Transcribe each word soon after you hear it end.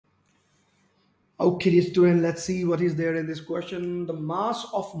Okay, dear student, let's see what is there in this question. The mass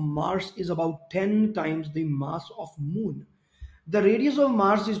of Mars is about 10 times the mass of Moon. The radius of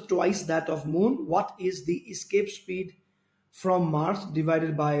Mars is twice that of Moon. What is the escape speed from Mars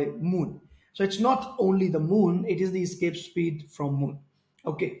divided by Moon? So it's not only the Moon, it is the escape speed from Moon.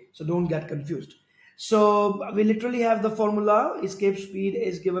 Okay, so don't get confused. So we literally have the formula. Escape speed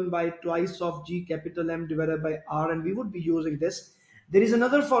is given by twice of G capital M divided by R, and we would be using this. There is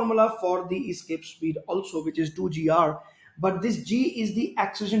another formula for the escape speed also, which is 2gr, but this G is the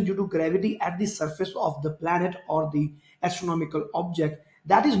acceleration due to gravity at the surface of the planet or the astronomical object.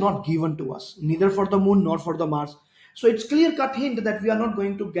 That is not given to us, neither for the Moon nor for the Mars. So it's clear cut hint that we are not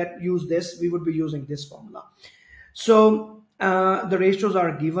going to use this. We would be using this formula. So the ratios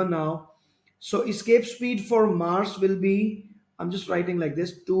are given now. So escape speed for Mars will be, I'm just writing like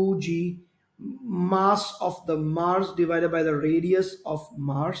this, 2g mass of the Mars divided by the radius of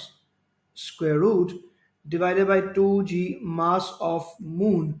Mars square root divided by 2g mass of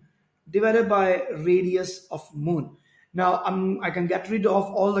Moon divided by radius of Moon. Now I can get rid of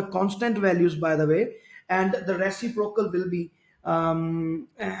all the constant values, by the way, and the reciprocal will be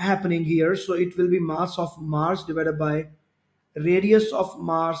happening here. So it will be mass of Mars divided by radius of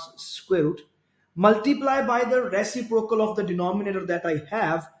Mars square root multiply by the reciprocal of the denominator that I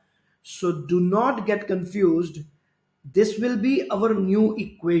have. So do not get confused. This will be our new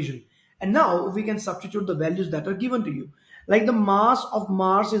equation. And now we can substitute the values that are given to you. Like the mass of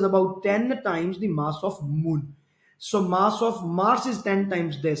Mars is about 10 times the mass of Moon. So mass of Mars is 10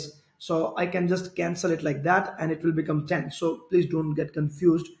 times this. So I can just cancel it like that and it will become 10. So please don't get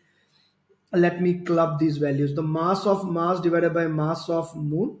confused. Let me club these values. The mass of Mars divided by mass of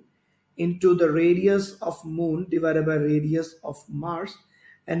Moon into the radius of Moon divided by radius of Mars,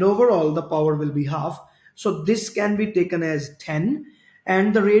 and overall the power will be half. So this can be taken as 10,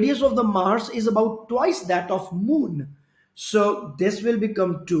 and the radius of the Mars is about twice that of Moon. So this will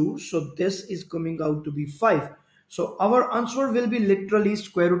become 2. So this is coming out to be 5. So our answer will be literally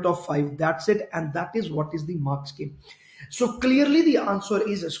square root of 5. That's it, and that is what is the mark scheme. So clearly the answer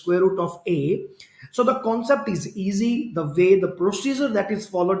is square root of A. So the concept is easy. The way, the procedure that is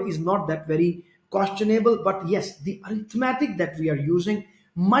followed is not that very questionable, but yes, the arithmetic that we are using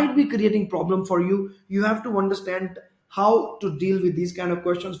might be creating problem for you. You have to understand how to deal with these kind of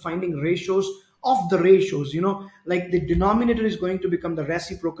questions, finding ratios of the ratios, like the denominator is going to become the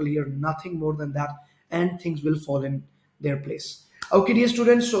reciprocal here, nothing more than that, and things will fall in their place. Okay, dear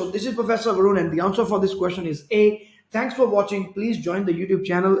students, so this is Professor Varun, and the answer for this question is A. Thanks for watching. Please join the YouTube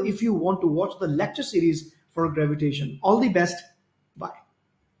channel if you want to watch the lecture series for gravitation. All the best.